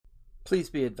Please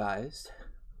be advised,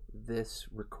 this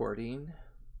recording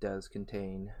does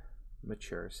contain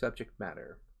mature subject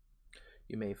matter.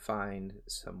 You may find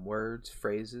some words,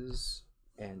 phrases,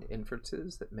 and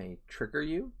inferences that may trigger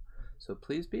you, so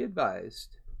please be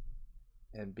advised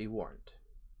and be warned.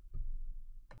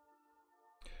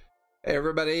 Hey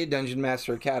everybody, Dungeon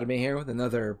Master Academy here with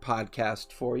another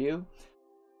podcast for you.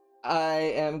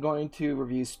 I am going to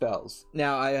review spells.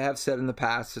 Now, I have said in the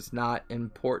past it's not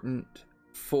important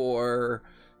for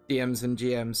DMs and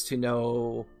GMs to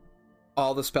know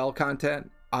all the spell content.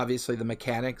 Obviously, the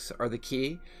mechanics are the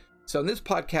key. So in this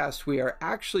podcast, we are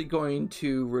actually going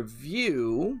to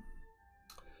review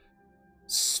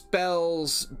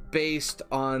spells based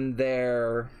on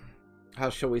their, how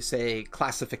shall we say,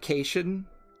 classification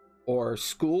or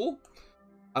school.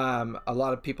 A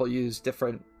lot of people use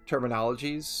different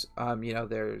terminologies.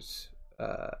 There's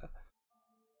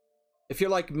if you're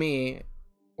like me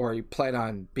or you plan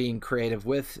on being creative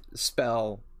with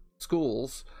spell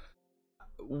schools,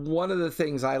 one of the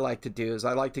things I like to do is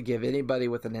I like to give anybody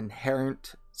with an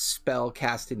inherent spell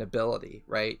casting ability,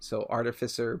 right? So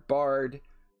artificer, bard,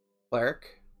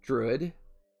 cleric, druid,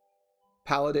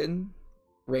 paladin,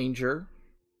 ranger,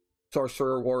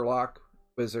 sorcerer, warlock,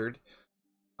 wizard.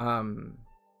 I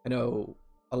know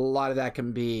a lot of that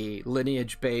can be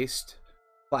lineage based,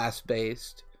 class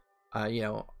based,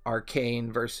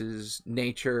 arcane versus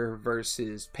nature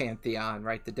versus pantheon,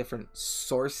 right? The different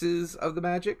sources of the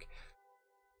magic.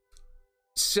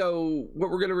 So what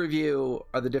we're going to review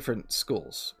are the different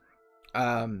schools.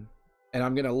 And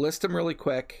I'm going to list them really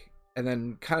quick and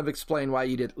then kind of explain why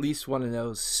you'd at least want to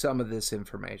know some of this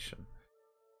information.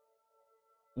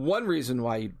 One reason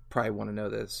why you'd probably want to know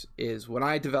this is when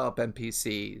I develop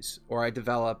NPCs or I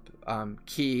develop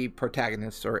key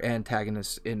protagonists or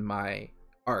antagonists in my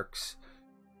arcs,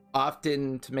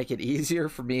 often to make it easier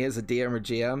for me as a DM or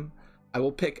GM, I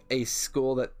will pick a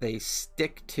school that they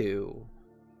stick to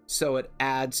so it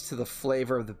adds to the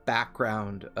flavor of the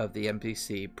background of the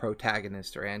NPC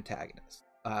protagonist or antagonist.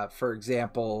 For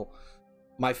example,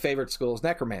 my favorite school is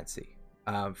necromancy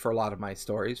for a lot of my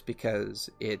stories because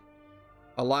it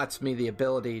allots me the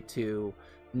ability to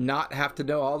not have to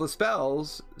know all the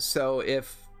spells. So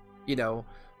if,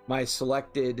 my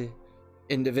selected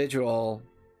individual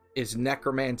is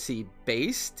necromancy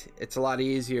based, it's a lot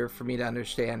easier for me to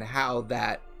understand how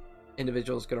that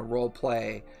individual is going to role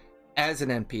play as an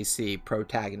NPC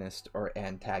protagonist or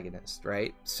antagonist,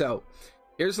 right? So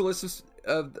here's a list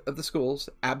of the schools: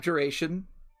 abjuration,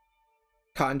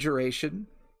 conjuration,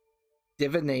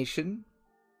 divination,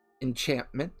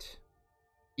 enchantment,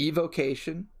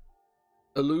 evocation,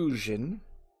 illusion,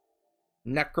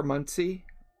 necromancy,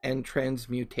 and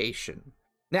transmutation.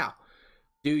 Now,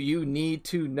 do you need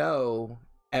to know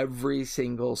every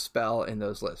single spell in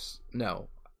those lists? No.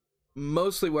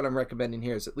 Mostly what I'm recommending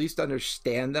here is at least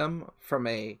understand them from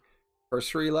a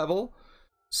cursory level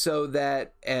so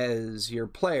that as your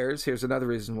players, here's another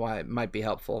reason why it might be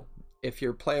helpful. If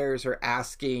your players are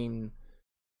asking,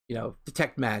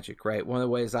 detect magic, right? One of the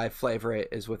ways I flavor it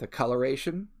is with a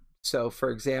coloration. So for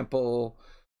example,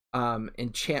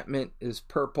 enchantment is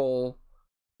purple,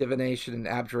 divination and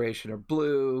abjuration are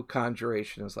blue,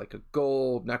 conjuration is like a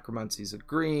gold, necromancy is a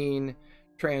green,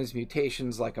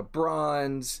 transmutations like a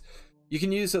bronze. You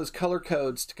can use those color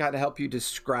codes to kind of help you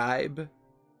describe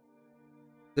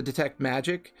the detect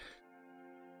magic.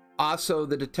 Also,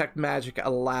 the detect magic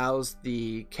allows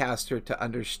the caster to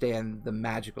understand the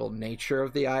magical nature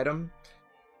of the item.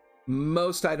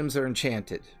 Most items are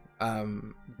enchanted.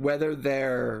 Whether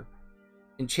they're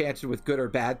enchanted with good or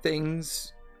bad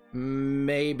things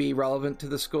may be relevant to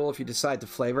the school if you decide to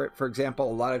flavor it. For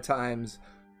example, a lot of times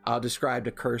I'll describe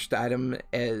a cursed item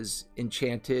as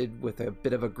enchanted with a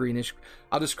bit of a greenish.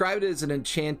 I'll describe it as an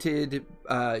enchanted,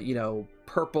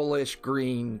 purplish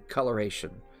green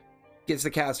coloration. Gives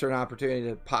the caster an opportunity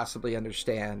to possibly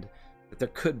understand that there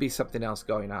could be something else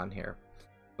going on here.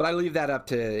 But I leave that up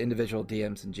to individual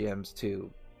DMs and GMs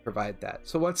to provide that.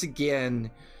 So once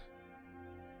again,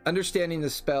 understanding the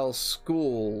spell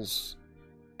schools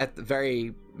at the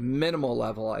very minimal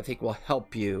level, I think will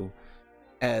help you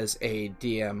as a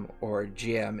DM or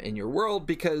GM in your world,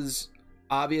 because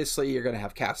obviously you're going to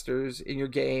have casters in your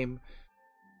game.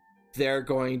 They're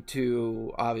going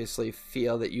to obviously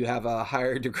feel that you have a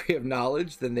higher degree of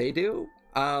knowledge than they do.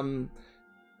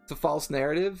 It's a false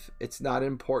narrative. It's not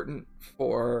important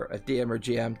for a DM or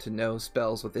GM to know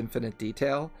spells with infinite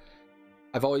detail.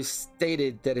 I've always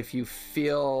stated that if you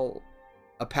feel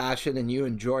a passion and you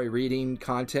enjoy reading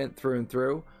content through and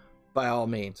through, by all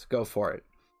means, go for it.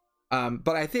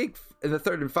 But I think, and the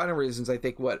third and final reasons, I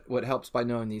think what helps by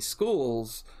knowing these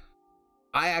schools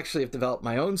I actually have developed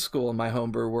my own school in my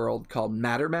homebrew world called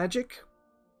Matter Magic.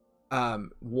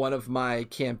 One of my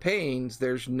campaigns,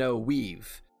 there's no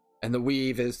weave, and the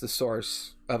weave is the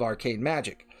source of arcane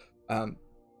magic.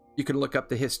 You can look up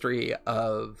the history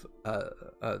of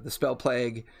the Spell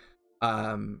Plague.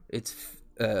 It's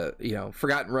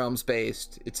Forgotten Realms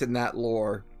based. It's in that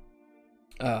lore.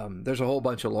 There's a whole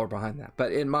bunch of lore behind that.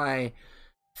 But in my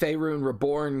Faerun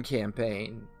Reborn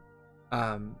campaign,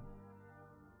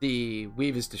 the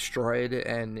weave is destroyed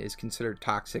and is considered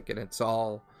toxic, and it's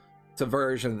a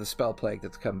version of the Spell Plague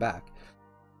that's come back.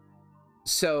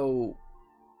 So,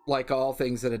 like all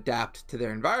things that adapt to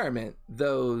their environment,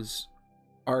 those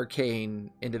arcane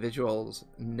individuals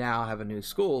now have a new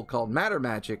school called Matter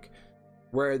Magic,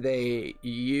 where they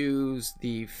use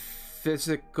the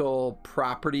physical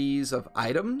properties of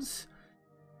items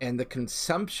and the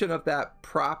consumption of that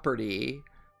property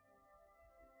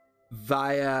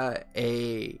via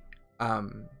a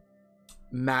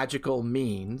magical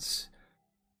means,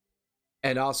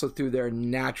 and also through their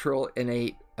natural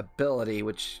innate ability,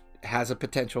 which has a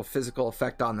potential physical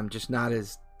effect on them, just not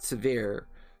as severe.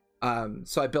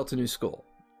 So I built a new school.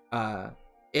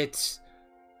 It's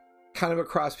kind of a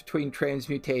cross between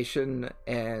transmutation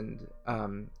and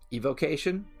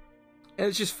evocation, and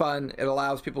it's just fun. It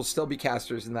allows people to still be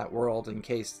casters in that world in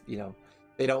case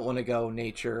they don't want to go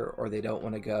nature, or they don't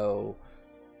want to go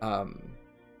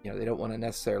they don't want to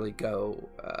necessarily go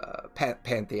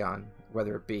pantheon,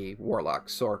 whether it be warlock,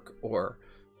 sorc, or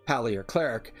pally or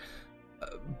cleric.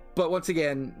 But once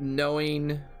again,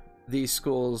 knowing these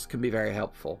schools can be very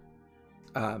helpful.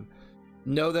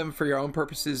 Know them for your own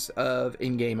purposes of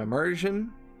in-game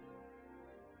immersion,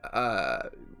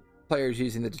 players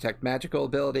using the detect magical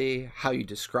ability, how you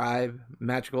describe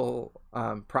magical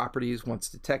properties once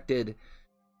detected,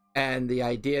 and the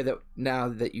idea that now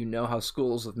that you know how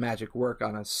schools of magic work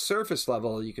on a surface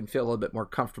level, you can feel a little bit more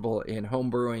comfortable in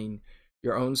homebrewing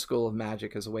your own school of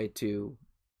magic as a way to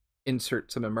insert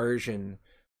some immersion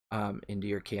into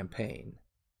your campaign.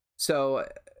 So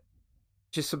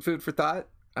just some food for thought.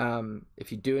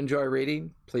 If you do enjoy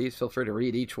reading, please feel free to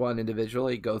read each one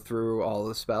individually, go through all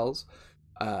the spells.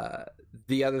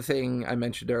 The other thing I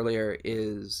mentioned earlier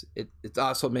is it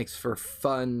also makes for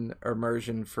fun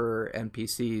immersion for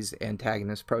NPCs,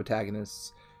 antagonists,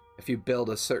 protagonists, if you build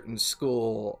a certain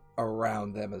school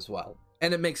around them as well.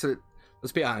 And it makes it,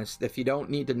 let's be honest, if you don't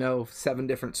need to know 7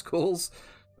 different schools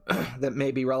that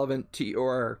may be relevant to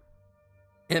your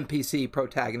NPC,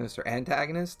 protagonist, or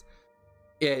antagonist,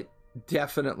 it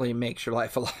definitely makes your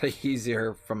life a lot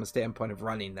easier from a standpoint of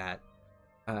running that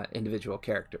individual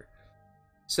character.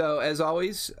 So, as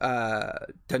always,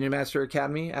 Dungeon Master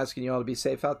Academy asking you all to be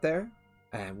safe out there,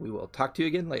 and we will talk to you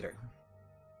again later.